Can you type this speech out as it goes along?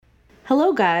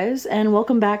Hello, guys, and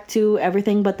welcome back to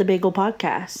Everything But the Bagel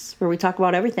podcast, where we talk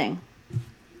about everything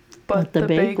but the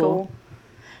bagel.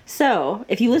 So,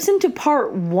 if you listen to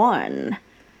part 1,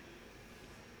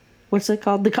 what's it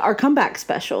called? Our comeback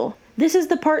special. This is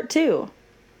the part 2.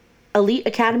 Elite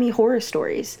Academy Horror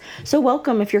Stories. So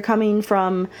welcome if you're coming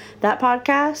from that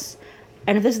podcast.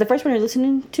 And if this is the first one you're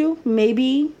listening to,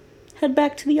 maybe head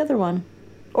back to the other one.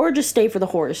 Or just stay for the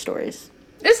horror stories.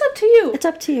 It's up to you. It's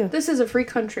up to you. This is a free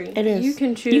country. It is. You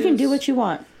can choose. You can do what you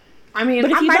want. I mean, but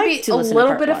if I you'd might like be to a listen to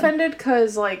little part bit 1. offended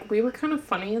because, we were kind of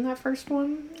funny in that first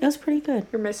one. It was pretty good.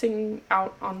 You're missing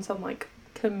out on some,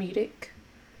 comedic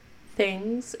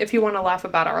things. If you want to laugh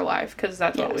about our life, because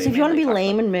that's what we So if you want to be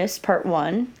lame about. and miss part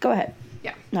 1, go ahead.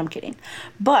 Yeah. No, I'm kidding.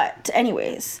 But,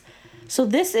 anyways, so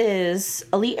this is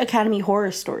Elite Academy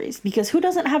Horror Stories. Because who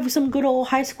doesn't have some good old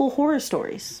high school horror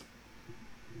stories?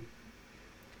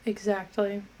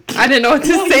 Exactly. I didn't know what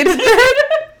to say to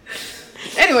that.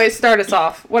 Anyway, start us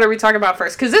off. What are we talking about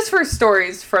first? Because this first story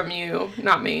is from you,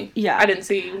 not me. Yeah. I didn't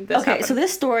see this happen. So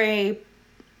this story,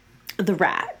 The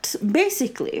Rat.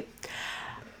 Basically,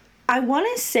 I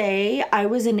want to say I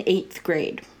was in 8th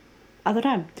grade at the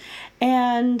time.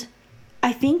 And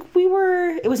I think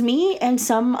it was me and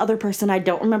some other person. I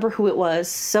don't remember who it was.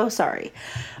 So sorry.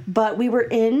 But we were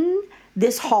in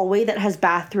this hallway that has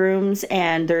bathrooms,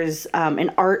 and there's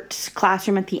an art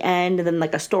classroom at the end, and then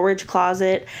a storage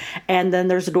closet, and then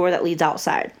there's a door that leads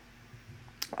outside.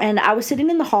 And I was sitting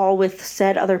in the hall with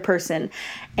said other person,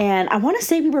 and I want to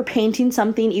say we were painting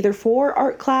something either for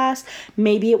art class,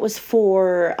 maybe it was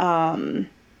for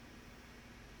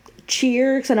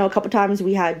cheer, because I know a couple times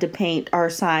we had to paint our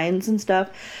signs and stuff,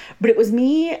 but it was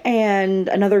me and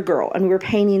another girl, and we were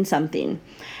painting something.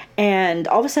 And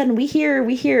all of a sudden we hear a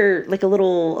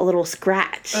little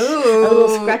scratch. Ooh. A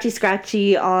little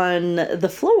scratchy on the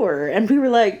floor. And we were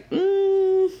like,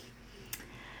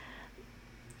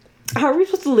 how are we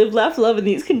supposed to live, laugh, love in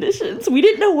these conditions? We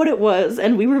didn't know what it was,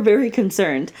 and we were very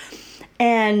concerned.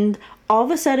 And all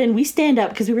of a sudden we stand up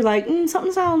because we were like,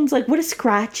 something sounds like, what is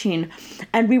scratching?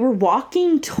 And we were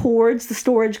walking towards the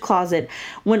storage closet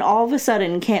when all of a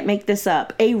sudden, can't make this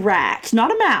up, a rat,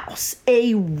 not a mouse,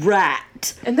 a rat.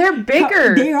 And they're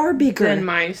bigger. They are bigger than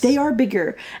mice. They are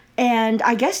bigger. And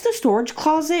I guess the storage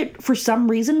closet, for some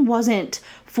reason, wasn't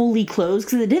fully closed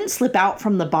because it didn't slip out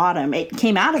from the bottom. It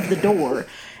came out of the door.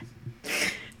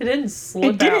 It didn't slip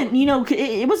out. It didn't,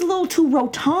 it was a little too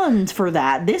rotund for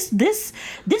that. This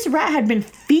rat had been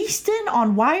feasting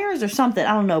on wires or something.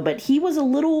 I don't know, but he was a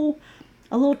little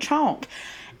chonk.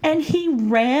 And he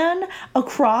ran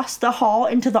across the hall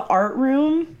into the art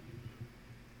room.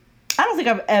 I don't think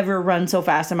I've ever run so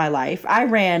fast in my life. I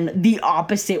ran the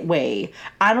opposite way.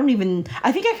 I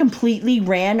think I completely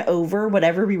ran over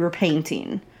whatever we were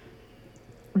painting.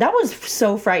 That was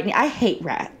so frightening. I hate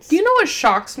rats. Do you know what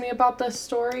shocks me about this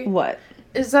story? What?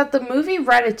 Is that the movie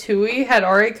Ratatouille had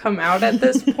already come out at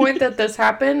this point that this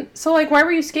happened. So, why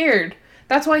were you scared?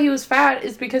 That's why he was fat,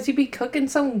 is because he'd be cooking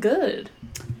something good.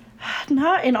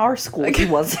 Not in our school, he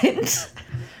wasn't.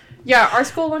 Yeah, our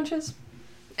school lunches.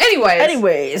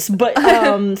 Anyways, but,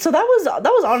 so that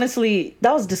was honestly,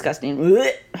 that was disgusting.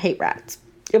 Blech, hate rats.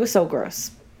 It was so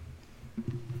gross.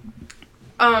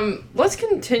 Let's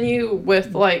continue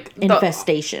with,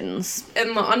 infestations.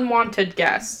 And the unwanted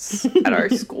guests at our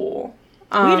school.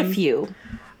 We had a few.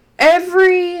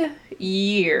 Every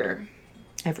year.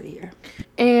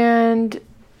 And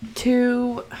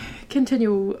to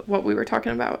continue what we were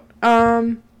talking about.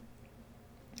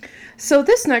 So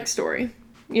this next story,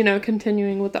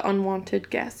 continuing with the unwanted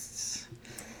guests.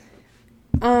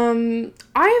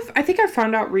 I think I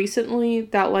found out recently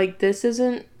that, this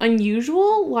isn't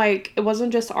unusual. It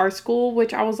wasn't just our school,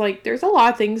 which I was like, there's a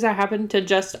lot of things that happen to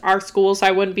just our school, so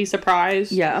I wouldn't be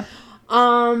surprised. Yeah.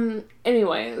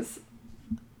 Anyways,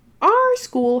 our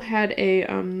school had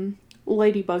a,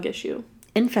 ladybug issue.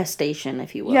 Infestation,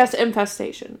 if you will. Yes,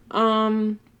 infestation.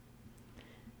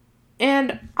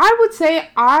 And I would say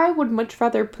I would much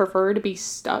rather prefer to be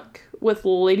stuck with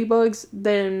ladybugs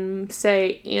than,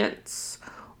 say, ants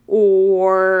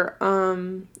or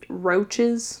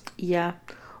roaches. Yeah.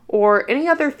 Or any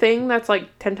other thing that's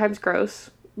 10 times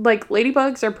gross.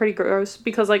 Ladybugs are pretty gross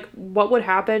because what would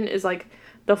happen is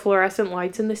the fluorescent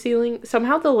lights in the ceiling,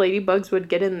 somehow the ladybugs would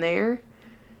get in there.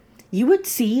 You would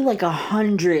see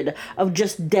 100 of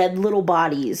just dead little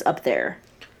bodies up there.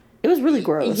 It was really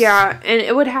gross. Yeah, and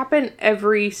it would happen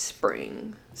every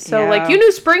spring. So, yeah. You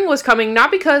knew spring was coming,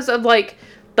 not because of,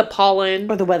 the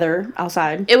pollen. Or the weather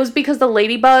outside. It was because the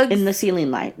ladybugs. In the ceiling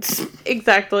lights.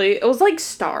 Exactly. It was like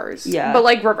stars. Yeah. But,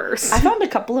 reverse. I found a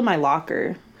couple in my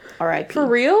locker. R.I.P. For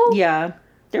real? Yeah.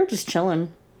 They were just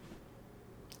chilling.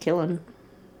 killing.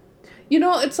 You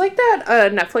know, it's like that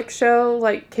Netflix show,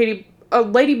 like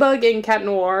Ladybug and Cat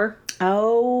Noir.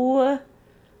 Oh,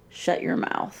 shut your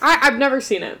mouth. I've never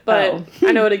seen it, but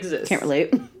I know it exists. Can't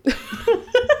relate.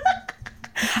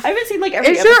 I haven't seen like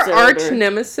every Is episode. your arch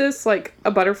nemesis like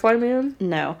a butterfly man?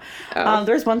 No. Oh.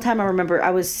 There was one time I remember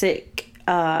I was sick,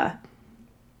 and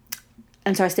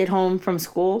so I stayed home from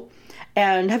school.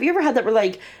 And have you ever had that where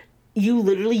like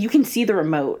you can see the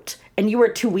remote and you were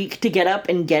too weak to get up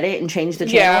and get it and change the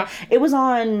channel? Yeah. It was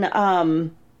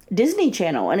on Disney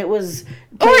Channel, and it was.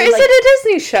 Or is it a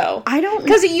Disney show? I don't,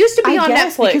 because it used to be on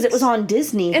Netflix because it was on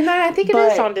Disney, and then I think it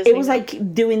is on Disney. It was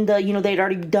like doing the they'd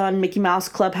already done Mickey Mouse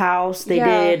Clubhouse. They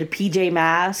did PJ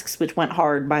Masks, which went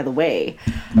hard, by the way.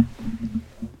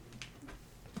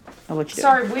 Oh, what you doing?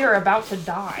 Sorry, we are about to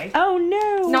die. Oh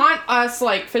no! Not us,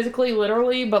 like physically,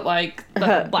 literally, but like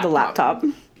the laptop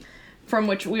from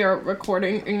which we are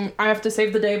recording, and I have to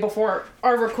save the day before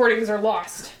our recordings are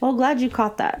lost. Well, glad you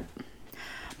caught that.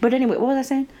 But anyway, what was I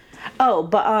saying? Oh,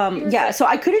 but yeah, so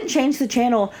I couldn't change the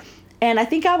channel, and I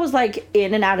think I was like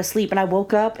in and out of sleep, and I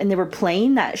woke up and they were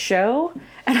playing that show,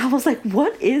 and I was like,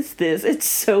 "What is this? It's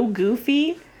so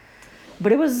goofy,"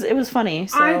 but it was funny.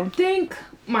 So I think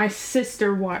my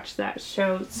sister watched that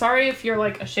show. Sorry if you're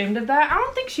like ashamed of that. I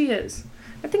don't think she is.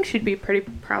 I think she'd be pretty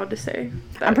proud to say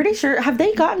that. I'm pretty sure. Have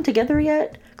they gotten together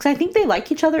yet? Because I think they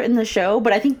like each other in the show,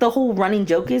 but I think the whole running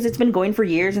joke is it's been going for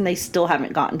years and they still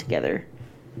haven't gotten together.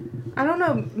 I don't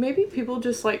know. Maybe people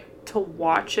just like to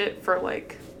watch it for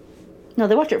like... No,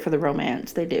 they watch it for the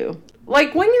romance. They do.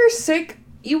 Like when you're sick,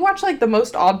 you watch like the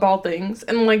most oddball things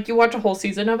and like you watch a whole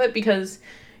season of it because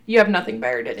you have nothing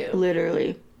better to do.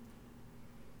 Literally.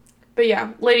 But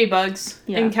yeah, Ladybugs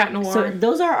and Cat Noir. So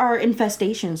those are our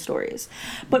infestation stories.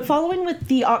 But following with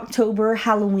the October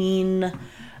Halloween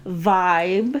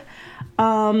vibe,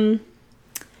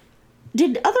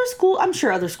 did other school, I'm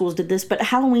sure other schools did this, but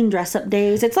Halloween dress-up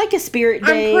days, it's like a spirit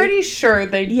day. I'm pretty sure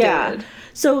they did.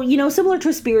 So, similar to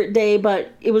a spirit day,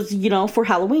 but it was, for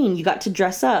Halloween, you got to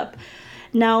dress up.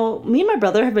 Now, me and my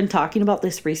brother have been talking about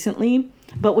this recently,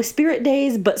 but with spirit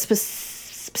days, but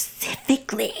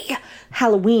specifically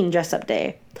Halloween dress-up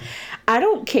day, I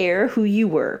don't care who you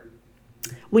were.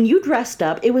 When you dressed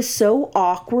up, it was so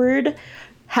awkward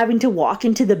having to walk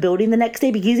into the building the next day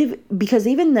because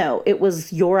even though it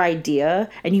was your idea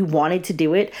and you wanted to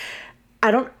do it,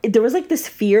 there was like this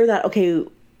fear that, okay,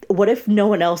 what if no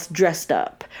one else dressed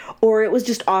up? Or it was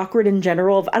just awkward in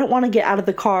general of I don't want to get out of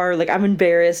the car, like I'm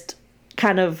embarrassed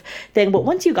kind of thing. But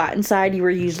once you got inside, you were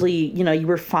usually, you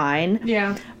were fine.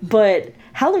 Yeah. But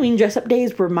Halloween dress-up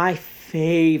days were my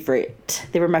favorite.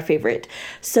 They were my favorite.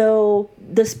 So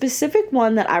the specific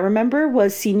one that I remember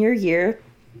was senior year.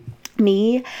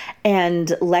 Me and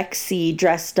Lexi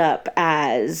dressed up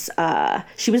as,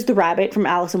 she was the rabbit from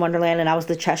Alice in Wonderland and I was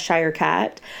the Cheshire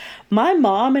Cat. My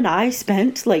mom and I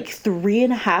spent like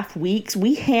 3.5 weeks.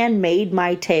 We handmade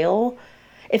my tail.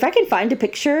 If I can find a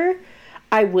picture,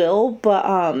 I will,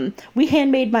 but we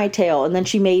handmade my tail and then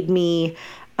she made me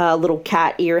a little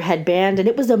cat ear headband and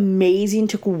it was amazing.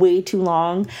 Took way too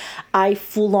long. I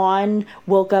full on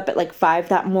woke up at like 5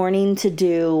 that morning to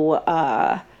do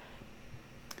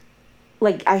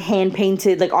like I hand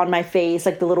painted like on my face,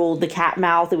 like the cat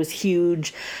mouth. It was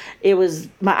huge.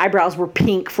 My eyebrows were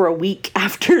pink for a week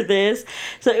after this.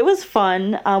 So it was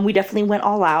fun. We definitely went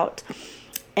all out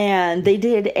and they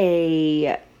did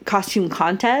a costume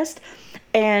contest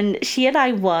and she and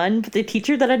I won, but the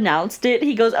teacher that announced it,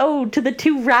 he goes, "Oh, to the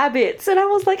 2 rabbits." And I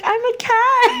was like, "I'm a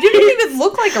cat." You didn't even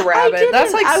look like a rabbit.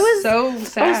 That's like so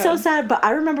sad. I was so sad, but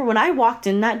I remember when I walked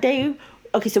in that day.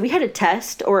 Okay, so we had a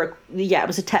test, it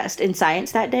was a test in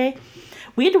science that day.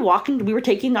 We had to walk in, we were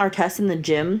taking our test in the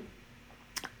gym,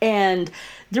 and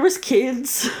there was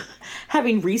kids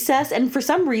having recess, and for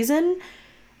some reason,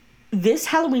 this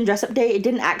Halloween dress-up day, it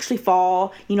didn't actually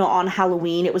fall, on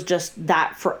Halloween. It was just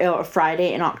that for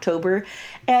Friday in October,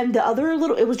 and the other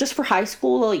it was just for high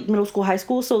school, like middle school, high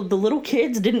school, so the little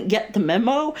kids didn't get the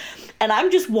memo, and I'm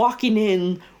just walking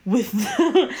in with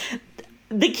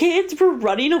the kids were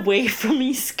running away from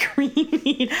me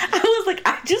screaming. I was like,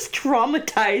 I just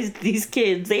traumatized these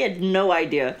kids. They had no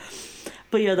idea.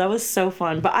 But yeah, that was so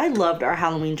fun. But I loved our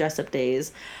Halloween dress-up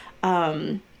days.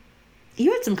 You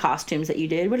had some costumes that you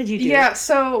did. What did you do? Yeah,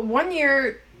 so one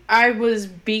year I was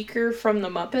Beaker from the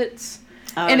Muppets.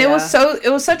 Oh, and it was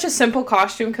such a simple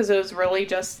costume because it was really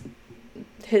just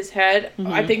his head.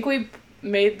 Mm-hmm. I think we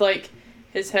made like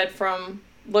his head from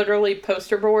literally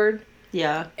poster board.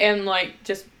 Yeah. And, like,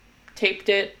 just taped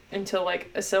it into, like,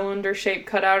 a cylinder shape,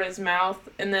 cut out his mouth,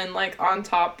 and then, like, on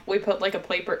top, we put, like, a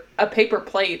paper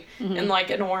plate and, like,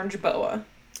 an orange boa.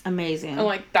 Amazing. And,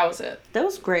 like, that was it. That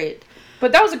was great.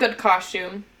 But that was a good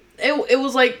costume. It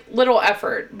was, like, little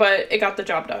effort, but it got the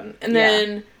job done. And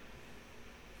then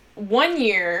one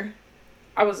year,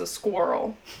 I was a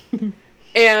squirrel.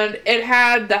 And it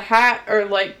had the hat, or,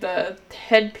 like, the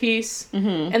headpiece.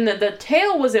 Mm-hmm. And the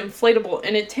tail was inflatable,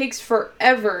 and it takes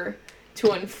forever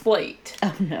to inflate.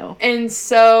 Oh, no. And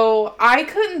so I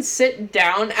couldn't sit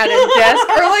down at a desk,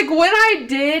 or like when I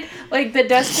did, like the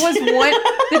desk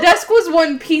was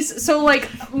one piece. So like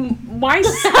my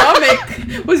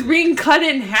stomach was being cut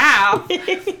in half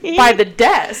by the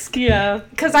desk. Yeah.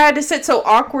 Cause I had to sit so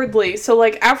awkwardly. So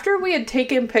like after we had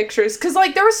taken pictures, cause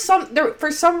like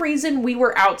for some reason we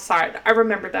were outside. I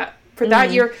remember that. For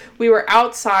that year, we were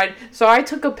outside, so I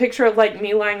took a picture of, like,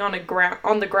 me lying on the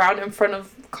ground in front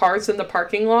of cars in the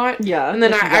parking lot. Yeah. And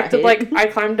then I acted like I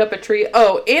climbed up a tree.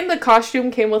 Oh, and the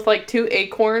costume came with, like, 2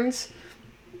 acorns.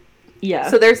 Yeah.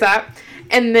 So there's that.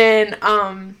 And then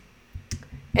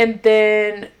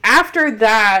after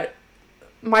that,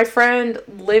 my friend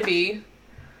Livy,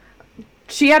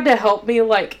 she had to help me,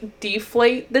 like,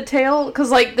 deflate the tail. Because,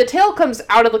 like, the tail comes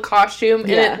out of the costume, and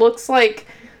it looks like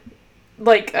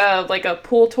a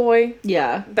pool toy.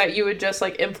 Yeah. That you would just,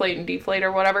 like, inflate and deflate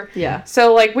or whatever. Yeah.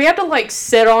 So, like, we had to, like,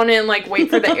 sit on it and, like,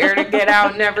 wait for the air to get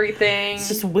out and everything. It's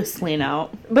just whistling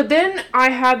out. But then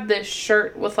I had this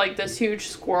shirt with, like, this huge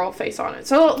squirrel face on it.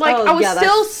 So, like, I was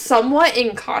still somewhat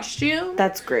in costume.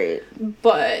 That's great.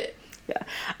 But... Yeah.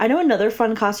 I know another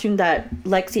fun costume that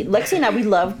Lexi and I, we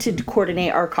love to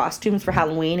coordinate our costumes for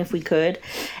Halloween if we could.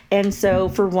 And so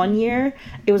for one year,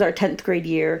 it was our 10th grade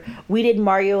year, we did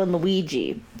Mario and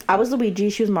Luigi. I was Luigi,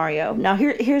 she was Mario. Now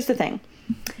here's the thing.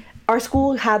 Our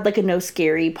school had like a no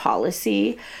scary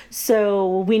policy.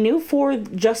 So we knew for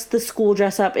just the school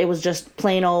dress up, it was just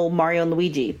plain old Mario and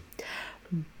Luigi.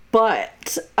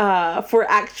 But for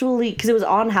actually, because it was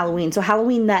on Halloween, so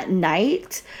Halloween that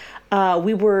night...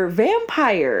 we were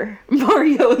vampire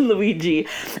Mario and Luigi.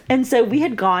 And so we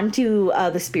had gone to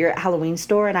the Spirit Halloween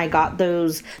store, and I got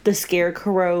the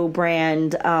Scarecrow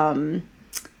brand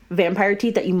vampire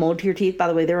teeth that you mold to your teeth. By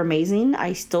the way, they're amazing.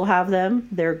 I still have them.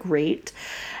 They're great.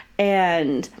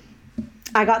 And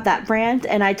I got that brand,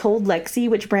 and I told Lexi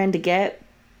which brand to get.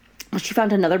 She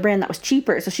found another brand that was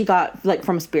cheaper, so she got, like,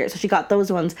 from Spirit, so she got those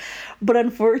ones. But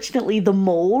unfortunately, the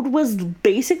mold was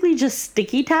basically just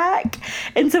sticky tack,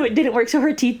 and so it didn't work, so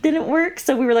her teeth didn't work.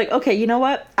 So we were like, okay, you know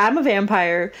what? I'm a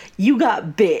vampire. You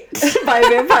got bit by a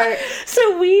vampire.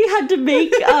 So we had to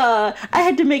make, I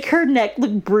had to make her neck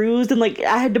look bruised, and, like,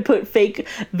 I had to put fake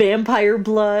vampire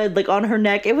blood, like, on her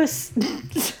neck. It was...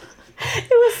 It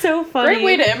was so funny. Great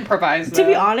way to improvise, though. To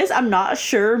be honest, I'm not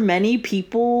sure many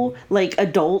people, like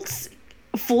adults,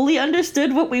 fully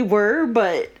understood what we were,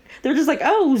 but they're just like,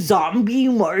 oh, zombie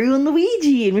Mario and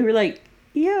Luigi. And we were like,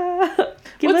 yeah,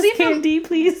 give us candy,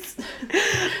 please.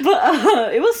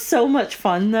 But it was so much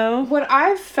fun, though. What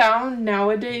I've found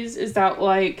nowadays is that,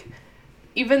 like,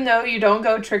 even though you don't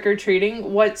go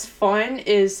trick-or-treating, what's fun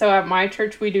is, so at my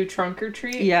church, we do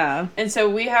trunk-or-treat. Yeah. And so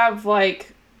we have,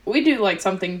 like... We do, like,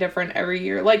 something different every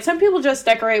year. Like, some people just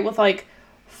decorate with, like,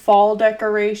 fall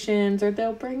decorations, or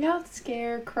they'll bring out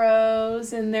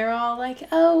scarecrows, and they're all like,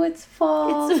 oh, it's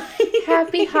fall,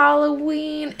 happy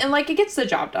Halloween, and, like, it gets the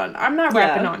job done. I'm not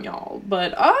rapping on y'all,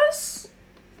 but us,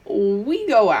 we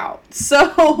go out.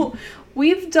 So...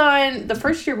 We've done, the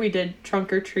first year we did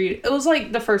trunk or treat, it was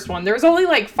like the first one. There was only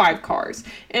like 5 cars.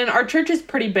 And our church is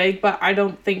pretty big, but I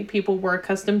don't think people were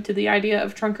accustomed to the idea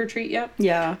of trunk or treat yet.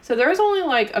 Yeah. So there was only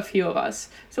like a few of us.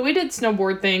 So we did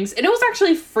snowboard things. And it was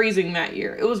actually freezing that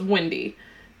year. It was windy.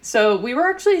 So we were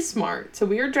actually smart. So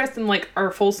we were dressed in like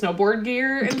our full snowboard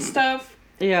gear and stuff.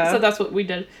 Yeah. So that's what we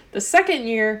did. The second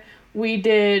year, we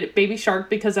did Baby Shark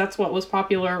because that's what was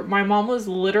popular. My mom was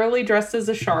literally dressed as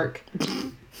a shark.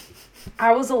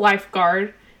 I was a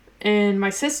lifeguard, and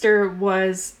my sister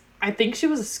was, I think she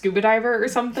was a scuba diver or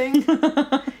something.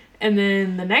 And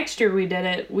then the next year we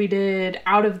did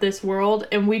Out of This World,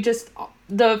 and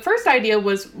the first idea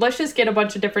was, let's just get a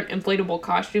bunch of different inflatable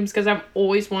costumes, because I've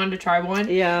always wanted to try one.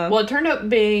 Yeah. Well, it turned up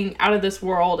being Out of This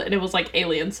World, and it was like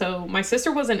alien. So my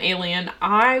sister was an alien,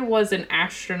 I was an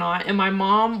astronaut, and my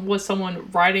mom was someone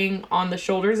riding on the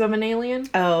shoulders of an alien.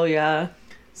 Oh, yeah.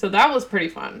 So that was pretty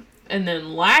fun. And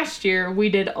then last year, we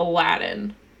did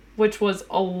Aladdin, which was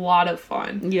a lot of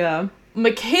fun. Yeah.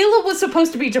 Michaela was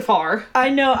supposed to be Jafar. I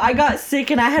know. I got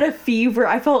sick and I had a fever.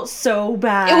 I felt so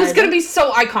bad. It was going to be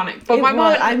so iconic. But my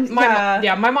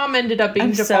mom ended up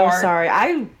being Jafar. I'm so sorry.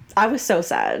 I was so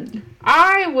sad.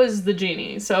 I was the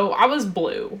genie, so I was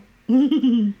blue.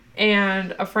 And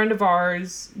a friend of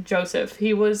ours, Joseph,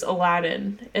 he was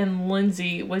Aladdin, and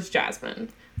Lindsay was Jasmine.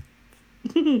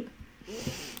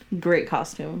 Great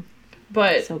costume.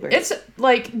 But So great. it's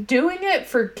like doing it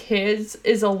for kids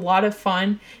is a lot of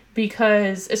fun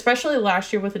because especially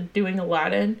last year with doing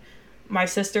Aladdin, my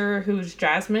sister who's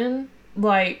Jasmine,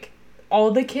 like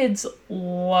all the kids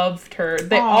loved her.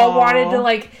 They all wanted to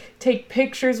like take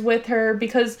pictures with her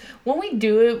because when we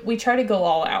do it, we try to go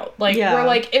all out. Like we're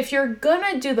like, if you're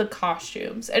gonna do the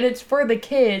costumes and it's for the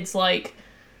kids, like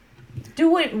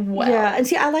do it well. Yeah, and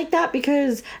see, I like that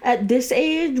because at this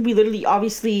age, we literally,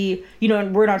 obviously, you know,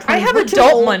 we're not 20s. I have We're too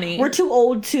adult old- money. We're too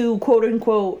old to quote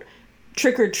unquote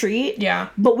trick or treat. Yeah.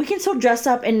 But we can still dress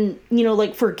up and, you know,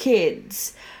 like for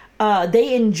kids.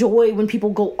 They enjoy when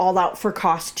people go all out for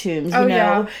costumes, you know?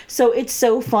 Yeah. So it's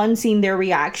so fun seeing their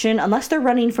reaction, unless they're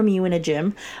running from you in a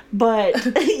gym.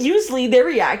 But usually their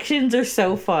reactions are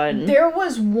so fun. There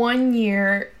was one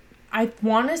year, I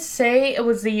want to say it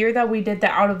was the year that we did the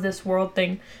Out of This World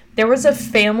thing. There was a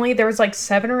family, there was like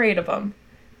 7 or 8 of them.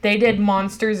 They did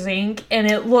Monsters Inc. and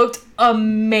it looked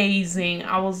amazing.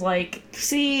 I was like,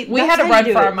 see, we that's had to how run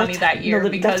you do for it. our money that year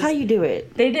That's because how you do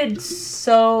it. they did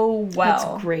so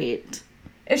well. That's great.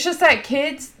 It's just that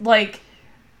kids, like,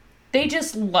 they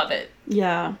just love it.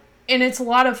 Yeah. And it's a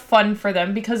lot of fun for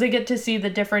them because they get to see the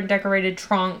different decorated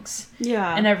trunks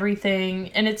Yeah. and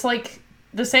everything. And it's like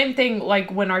the same thing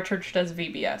like when our church does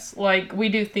VBS. Like, we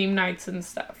do theme nights and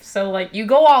stuff. So, like, you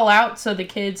go all out so the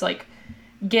kids, like,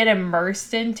 get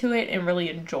immersed into it and really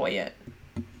enjoy it,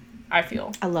 I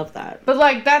feel. I love that. But,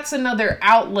 like, that's another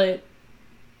outlet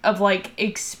of, like,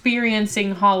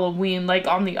 experiencing Halloween, like,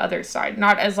 on the other side.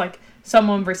 Not as, like,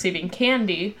 someone receiving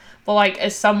candy, but, like,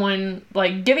 as someone,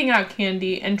 like, giving out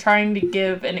candy and trying to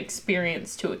give an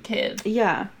experience to a kid.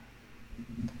 Yeah.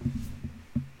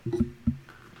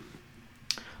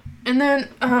 And then,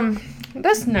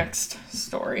 this next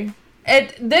story.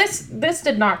 This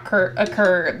did not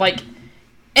occur, like,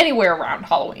 anywhere around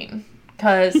Halloween.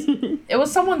 Because it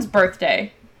was someone's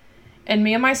birthday. And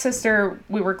me and my sister,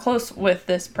 we were close with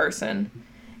this person.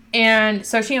 And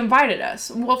so she invited us.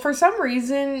 Well, for some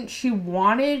reason, she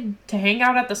wanted to hang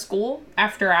out at the school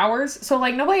after hours. So,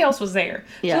 like, nobody else was there.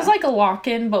 Yeah. So it was like a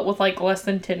lock-in, but with, like, less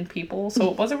than 10 people.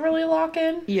 So it wasn't really a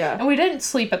lock-in. Yeah. And we didn't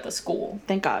sleep at the school.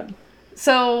 Thank God.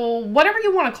 So, whatever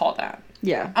you want to call that.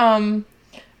 Yeah.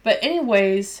 But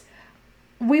anyways,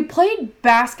 we played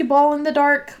basketball in the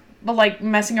dark, but, like,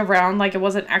 messing around like it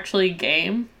wasn't actually a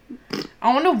game.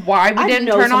 I don't know why we didn't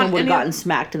know turn someone on would have any... gotten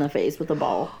smacked in the face with a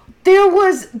ball. There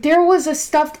was a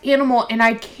stuffed animal, and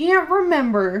I can't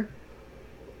remember,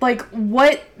 like,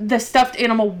 what the stuffed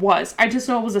animal was. I just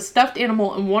know it was a stuffed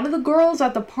animal, and one of the girls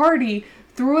at the party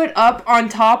threw it up on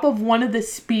top of one of the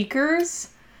speakers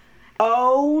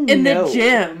Oh, in no. the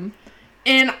gym.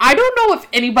 And I don't know if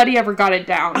anybody ever got it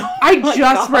down. I my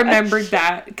just gosh. remembered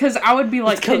that, because I would be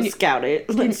like, Let's go scout it.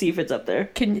 Let's see if it's up there.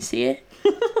 can you see it?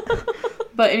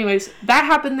 But anyways, that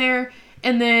happened there.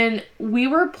 And then we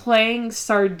were playing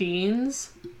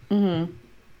sardines in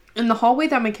the hallway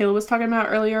that Michaela was talking about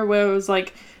earlier, where it was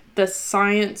like the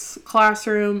science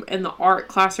classroom and the art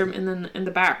classroom, and then in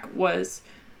the back was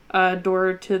a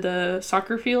door to the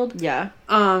soccer field. Yeah.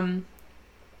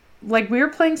 Like, we were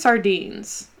playing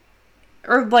sardines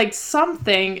or like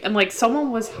something, and like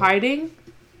someone was hiding.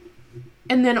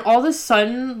 And then all of a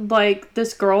sudden, like,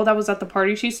 this girl that was at the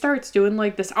party, she starts doing,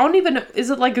 like, this... I don't even know... Is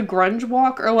it, like, a grunge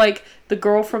walk? Or, like, the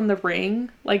girl from The Ring?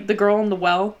 Like, the girl in the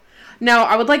well? Now,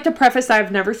 I would like to preface that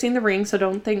I've never seen The Ring, so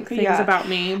don't think things about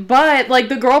me. But, like,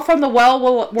 the girl from the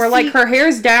well, where, like, her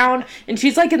hair's down, and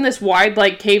she's, like, in this wide,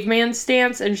 like, caveman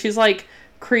stance, and she's, like,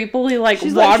 creepily, like,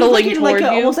 waddling she's toward you.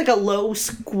 Almost like a low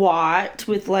squat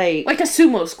with, like... Like a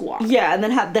sumo squat. Yeah, and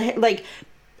then have the... Like...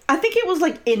 I think it was,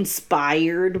 like,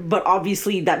 inspired, but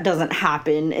obviously that doesn't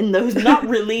happen in those. Not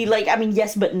really. Like, I mean,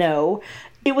 yes, but no.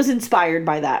 It was inspired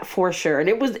by that, for sure. And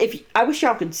it was... I wish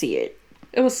y'all could see it.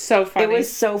 It was so funny. It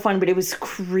was so fun, but it was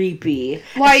creepy.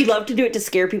 Like, and she loved to do it to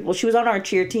scare people. She was on our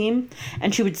cheer team,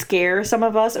 and she would scare some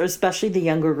of us, or especially the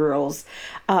younger girls.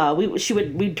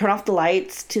 We'd turn off the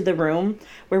lights to the room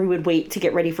where we would wait to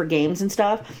get ready for games and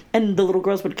stuff, and the little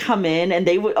girls would come in, and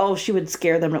she would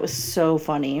scare them, and it was so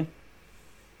funny.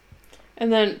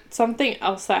 And then something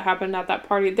else that happened at that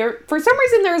party. For some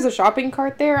reason, there was a shopping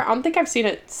cart there. I don't think I've seen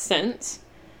it since.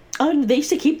 Oh, they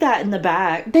used to keep that in the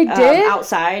back. They did?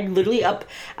 Outside, literally up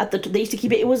at they used to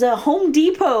keep it. It was a Home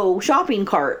Depot shopping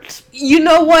cart. You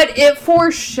know what? It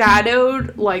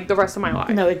foreshadowed, like, the rest of my life.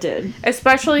 No, it did.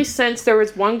 Especially since there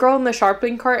was one girl in the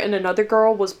shopping cart and another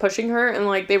girl was pushing her, and,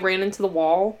 like, they ran into the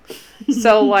wall.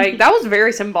 So, like, that was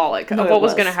very symbolic of what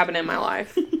was going to happen in my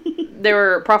life. They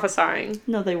were prophesying.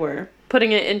 No, they were.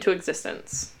 Putting it into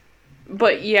existence.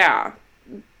 But yeah,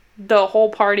 the whole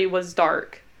party was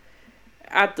dark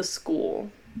at the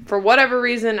school. For whatever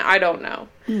reason, I don't know.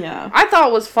 Yeah. I thought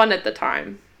it was fun at the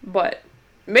time, but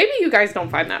maybe you guys don't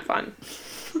find that fun.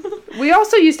 We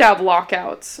also used to have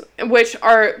lockouts, which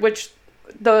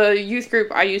the youth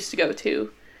group I used to go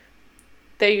to,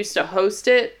 they used to host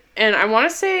it. And I want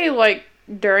to say, like,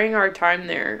 during our time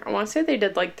there, I want to say they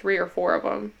did, like, 3 or 4 of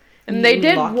them. And they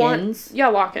did lock-ins? one... Yeah,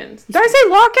 lock-ins. Did I say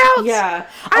lockouts? Yeah.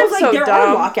 I was like, so there dumb.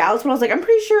 are lockouts, but I was like, I'm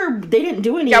pretty sure they didn't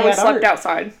do any Yeah, of we that slept art.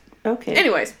 outside. Okay.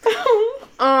 Anyways.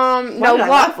 Why did I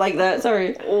laugh like that?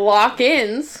 Sorry.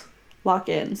 Lock-ins.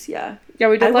 Lock-ins, yeah. Yeah,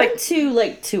 we did, I like... went to,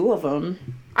 like, 2 of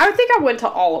them. I think I went to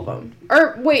all of them.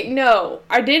 Or, wait, no.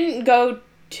 I didn't go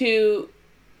to...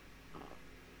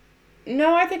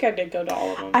 No, I think I did go to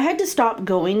all of them. I had to stop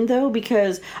going, though,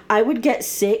 because I would get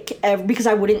sick because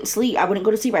I wouldn't sleep. I wouldn't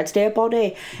go to sleep. I'd stay up all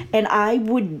day. And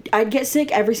I'd get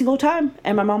sick every single time.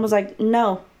 And my mom was like,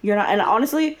 no, you're not. And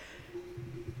honestly,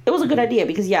 it was a good idea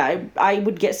because, yeah, I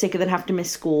would get sick and then have to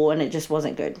miss school, and it just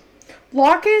wasn't good.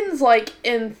 Lock-ins, like,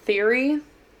 in theory,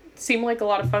 seem like a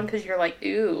lot of fun because you're like,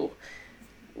 ooh,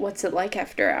 what's it like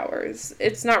after hours?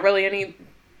 It's not really any...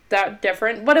 that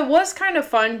different, but it was kind of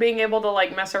fun being able to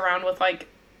like mess around with like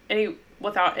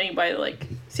without anybody like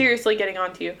seriously getting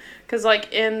onto you, because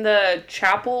like in the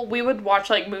chapel we would watch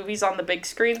like movies on the big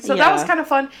screen, so that was kind of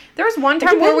fun. There was one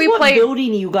time where we played...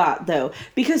 building you got though,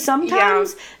 because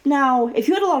sometimes now if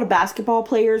you had a lot of basketball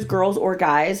players, girls or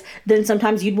guys, then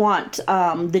sometimes you'd want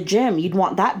the gym, you'd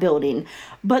want that building.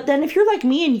 But then if you're like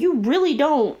me and you really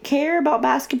don't care about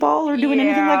basketball or doing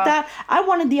anything like that, I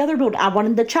wanted the other building. I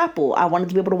wanted the chapel. I wanted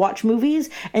to be able to watch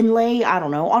movies and lay, I don't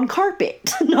know, on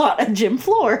carpet, not a gym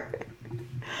floor.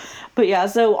 But yeah,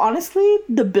 so honestly,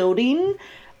 the building,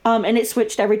 and it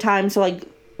switched every time. So like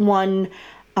one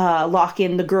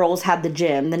lock-in, the girls had the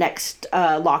gym. The next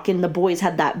lock-in, the boys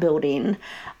had that building.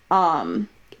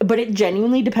 But it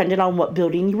genuinely depended on what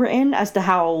building you were in as to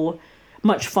how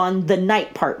much fun the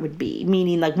night part would be.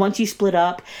 Meaning, like, once you split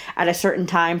up at a certain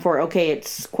time for, okay,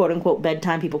 it's quote-unquote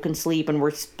bedtime, people can sleep, and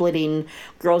we're splitting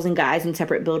girls and guys in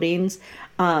separate buildings.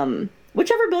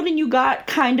 Whichever building you got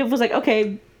kind of was like,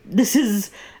 okay, this is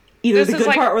either the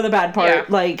good part or the bad part. Yeah.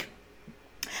 Like,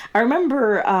 I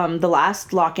remember the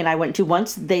last lock-in I went to,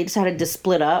 once they decided to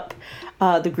split up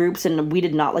the groups, and we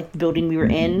did not like the building we were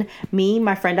in. Me,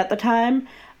 my friend at the time,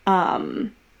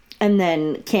 and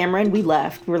then Cameron, we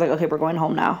left. We were like, okay, we're going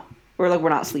home now. We're like, we're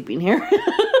not sleeping here.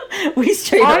 We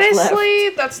straight up left. Honestly,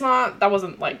 that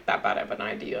wasn't like that bad of an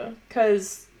idea.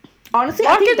 Because honestly,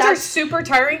 lock-ins are super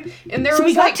tiring. And there was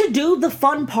we got to do the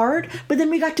fun part, but then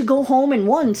we got to go home and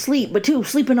 1, sleep, but 2,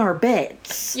 sleep in our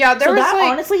beds. Yeah, there so was that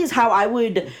like, honestly is how I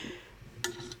would...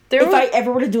 I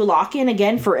ever were to do a lock-in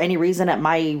again for any reason at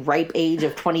my ripe age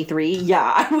of 23, yeah,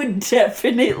 I would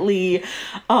definitely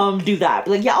do that.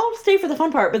 Like, yeah, I'll stay for the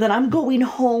fun part, but then I'm going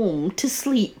home to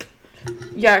sleep.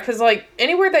 Yeah, because, like,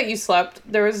 anywhere that you slept,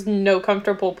 there was no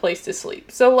comfortable place to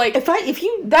sleep. So, like,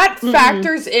 that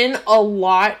factors in a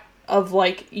lot of,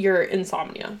 like, your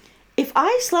insomnia. If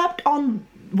I slept on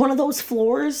one of those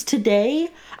floors today,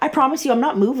 I promise you I'm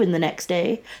not moving the next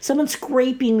day. Someone's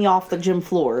scraping me off the gym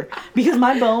floor because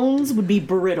my bones would be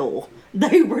brittle.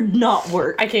 They would not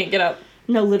work. I can't get up.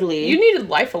 No, literally. You needed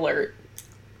Life Alert.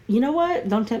 You know what?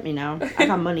 Don't tempt me now. I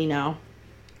got money now.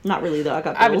 Not really, though. I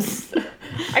got bills.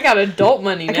 I got adult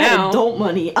money now. I got adult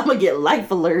money. I'm gonna get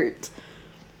Life Alert.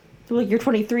 They're like, you're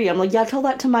 23. I'm like, yeah, tell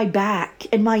that to my back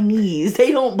and my knees.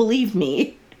 They don't believe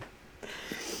me.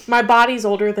 My body's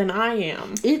older than I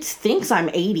am. It thinks I'm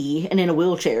 80 and in a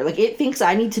wheelchair. Like, it thinks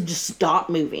I need to just stop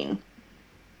moving.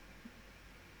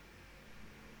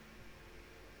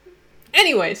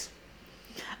 Anyways.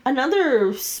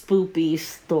 Another spoopy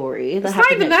story. It's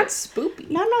not even that spoopy.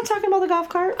 No, I'm not talking about the golf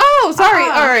cart. Oh, sorry.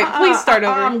 All right, please start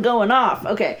over. I'm going off.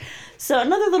 Okay. So,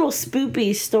 another little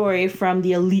spoopy story from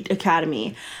the Elite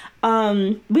Academy. We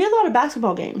had a lot of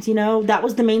basketball games, you know, that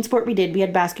was the main sport we did. We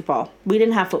had basketball. We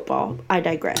didn't have football. I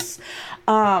digress.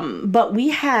 But we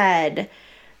had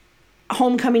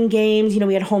homecoming games, you know,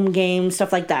 we had home games,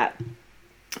 stuff like that.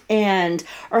 And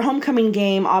our homecoming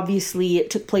game, obviously,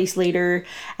 it took place later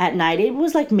at night. It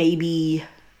was like maybe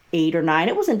 8 or 9.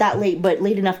 It wasn't that late, but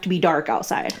late enough to be dark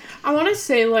outside. I want to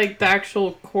say, like, the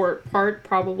actual court part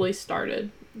probably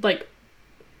started, like,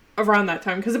 around that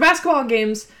time. Because the basketball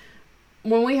games...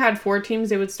 when we had 4 teams,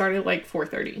 they would start at like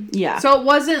 4:30. Yeah. So it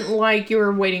wasn't like you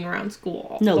were waiting around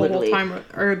school No, the literally. whole time,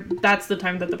 or that's the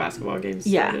time that the basketball games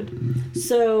started.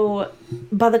 So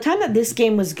by the time that this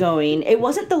game was going, it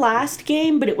wasn't the last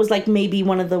game, but it was like maybe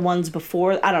one of the ones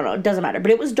before. I don't know. It doesn't matter. But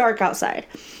it was dark outside.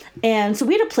 And so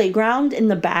we had a playground in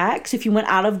the back. So if you went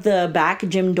out of the back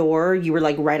gym door, you were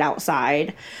like right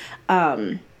outside.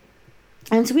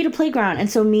 And so we had a playground. And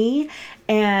so me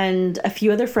and a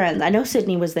few other friends, I know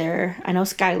Sydney was there. I know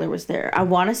Skylar was there. I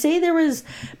want to say there was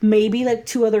maybe like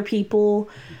 2 other people.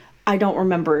 I don't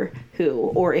remember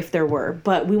who or if there were.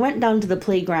 But we went down to the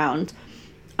playground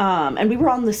and we were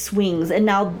on the swings. And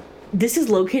now this is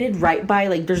located right by,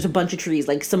 like, there's a bunch of trees,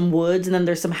 like some woods. And then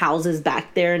there's some houses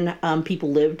back there and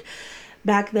people lived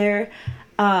back there.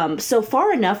 So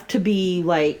far enough to be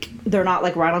like, they're not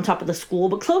like right on top of the school,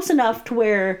 but close enough to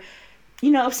where,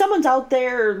 you know, if someone's out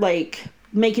there like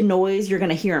making noise, you're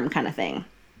gonna hear them, kind of thing.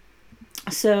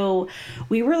 So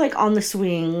we were like on the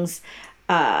swings.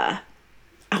 I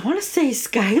want to say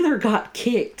Skylar got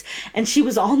kicked, and she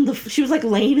was like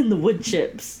laying in the wood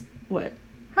chips. What?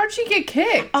 How'd she get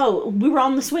kicked? Oh, we were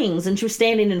on the swings, and she was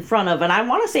standing in front of, and I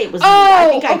want to say it was me. Oh, I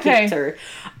think I okay. kicked her.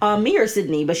 Me or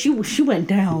Sydney, but she went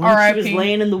down. R.I.P. She was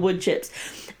laying in the wood chips.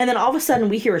 And then all of a sudden,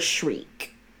 we hear a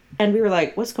shriek. And we were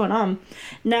like, what's going on?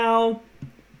 Now,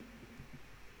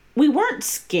 we weren't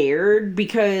scared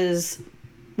because,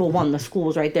 well, 1, the school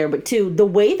was right there, but 2, the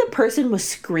way the person was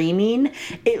screaming,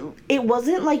 it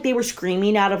wasn't like they were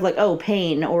screaming out of like, oh,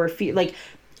 pain or fear. Like,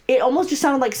 it almost just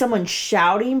sounded like someone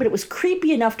shouting, but it was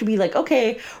creepy enough to be like,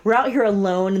 okay, we're out here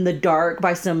alone in the dark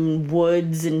by some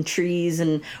woods and trees,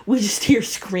 and we just hear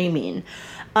screaming.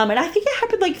 And I think it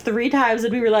happened like 3 times,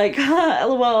 and we were like,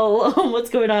 LOL, what's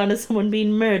going on? Is someone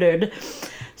being murdered?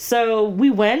 So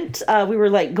we went, we were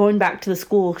like going back to the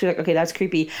school, because we were like, okay, that's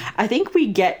creepy. I think we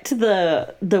get to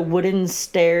the wooden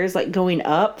stairs, like going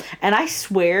up, and I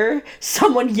swear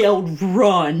someone yelled,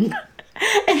 run.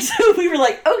 And so we were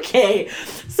like, okay.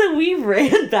 So we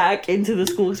ran back into the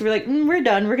school, because we were like, we're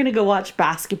done. We're going to go watch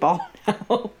basketball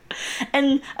now.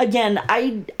 And again,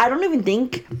 I don't even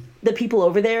think the people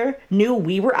over there knew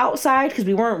we were outside, because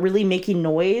we weren't really making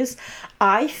noise.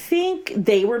 I think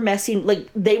they were messing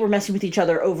with each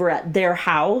other over at their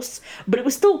house, but it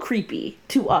was still creepy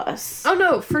to us. Oh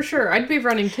no, for sure. I'd be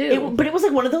running too. But it was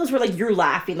like one of those where like you're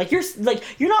laughing, like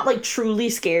you're not like truly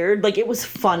scared. Like it was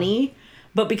funny,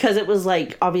 but because it was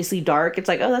like obviously dark, it's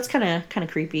like, oh, that's kind of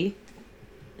creepy.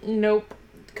 Nope.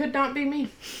 Could not be me.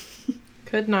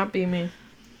 Could not be me.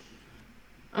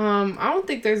 I don't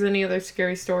think there's any other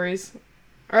scary stories.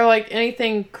 Or, like,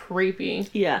 anything creepy.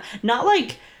 Yeah. Not,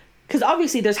 like... Because,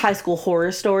 obviously, there's high school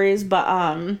horror stories,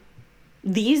 but,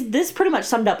 this pretty much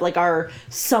summed up, like, our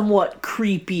somewhat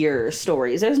creepier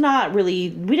stories. There's not really...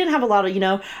 We didn't have a lot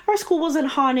of, our school wasn't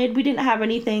haunted. We didn't have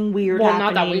anything weird happening.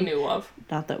 Not that we knew of.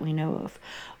 Not that we know of.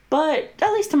 But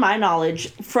at least to my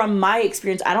knowledge, from my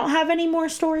experience, I don't have any more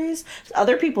stories.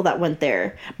 Other people that went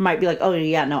there might be like, oh,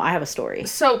 yeah, no, I have a story.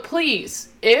 So please,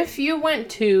 if you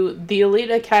went to the Elite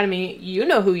Academy, you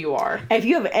know who you are. If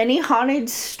you have any haunted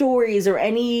stories or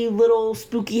any little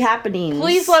spooky happenings,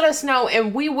 please let us know,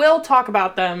 and we will talk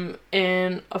about them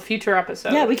in a future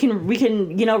episode. Yeah, we can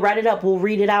write it up. We'll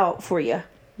read it out for you.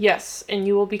 Yes, and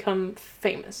you will become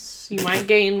famous. You might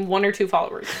gain 1 or 2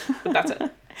 followers, but that's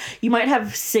it. You might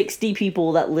have 60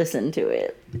 people that listen to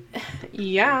it.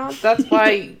 Yeah, that's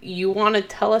why you want to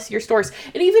tell us your stories.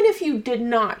 And even if you did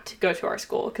not go to our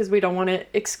school, because we don't want to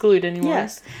exclude anyone.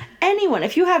 Yes. Anyone.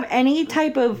 If you have any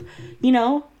type of,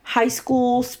 high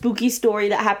school spooky story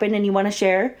that happened and you want to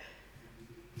share,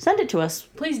 send it to us.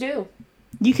 Please do.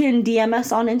 You can DM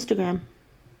us on Instagram.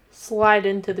 Slide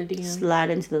into the DMs. Slide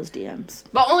into those DMs.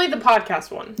 But only the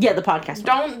podcast one. Yeah, the podcast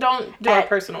one. Don't do our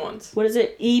personal ones. What is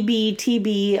it?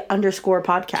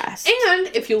 EBTB_podcast.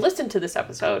 And if you listen to this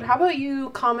episode, how about you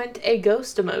comment a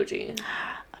ghost emoji?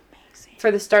 Amazing. For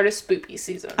the start of spooky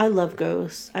season. I love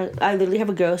ghosts. I literally have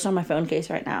a ghost on my phone case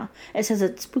right now. It says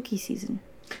it's spooky season.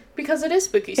 Because it is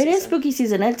spooky season. It is spooky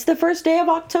season. It's the first day of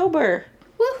October.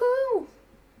 Woohoo!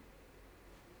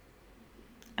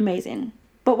 Amazing.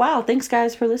 But wow, thanks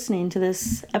guys for listening to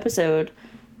this episode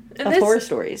of horror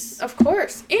stories. Of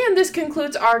course. And this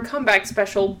concludes our comeback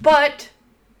special, but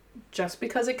just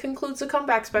because it concludes the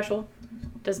comeback special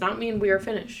does not mean we are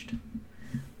finished.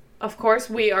 Of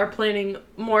course, we are planning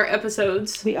more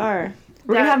episodes. We are.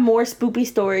 We're going to have more spooky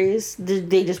stories.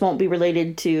 They just won't be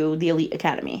related to the Elite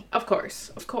Academy. Of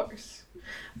course.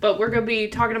 But we're going to be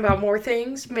talking about more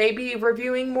things, maybe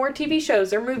reviewing more TV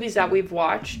shows or movies that we've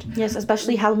watched. Yes,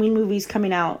 especially Halloween movies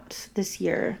coming out this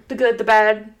year. The good, the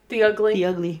bad, the ugly. The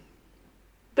ugly.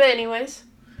 But anyways,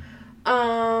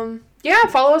 Yeah,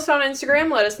 follow us on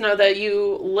Instagram. Let us know that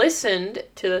you listened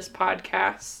to this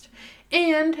podcast.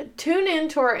 And tune in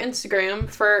to our Instagram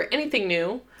for anything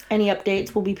new. Any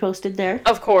updates will be posted there.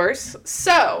 Of course.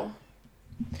 So,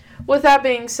 with that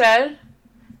being said,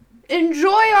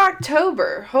 enjoy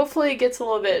October. Hopefully it gets a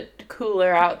little bit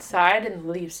cooler outside and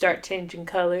the leaves start changing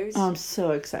colors. I'm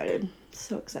so excited.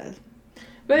 So excited.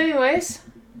 But anyways.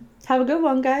 Have a good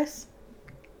one, guys.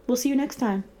 We'll see you next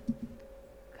time.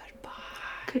 Goodbye.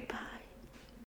 Goodbye.